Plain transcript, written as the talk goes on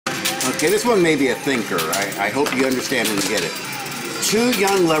Okay, this one may be a thinker. I hope you understand and get it. Two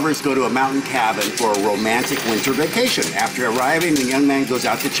young lovers go to a mountain cabin for a romantic winter vacation. After arriving, the young man goes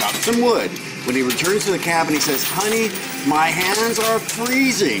out to chop some wood. When he returns to the cabin, he says, "Honey, my hands are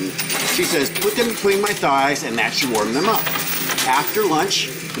freezing." She says, "Put them between my thighs and that should warm them up." After lunch,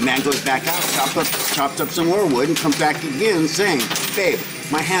 the man goes back out, chops up some more wood, and comes back again saying, "Babe,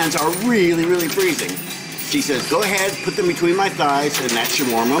 my hands are really, really freezing." She says, "Go ahead, put them between my thighs and that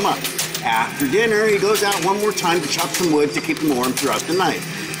should warm them up." After dinner, he goes out one more time to chop some wood to keep them warm throughout the night.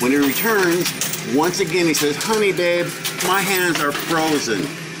 When he returns, once again he says, "Honey, babe, my hands are frozen."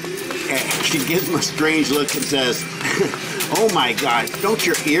 She gives him a strange look and says, "Oh my God, don't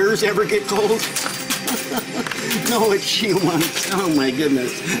your ears ever get cold?" No, it's she wants. Oh my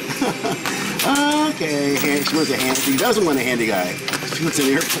goodness. Okay, she wants a hand. She doesn't want a handy guy. She wants an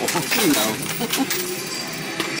earful. You know.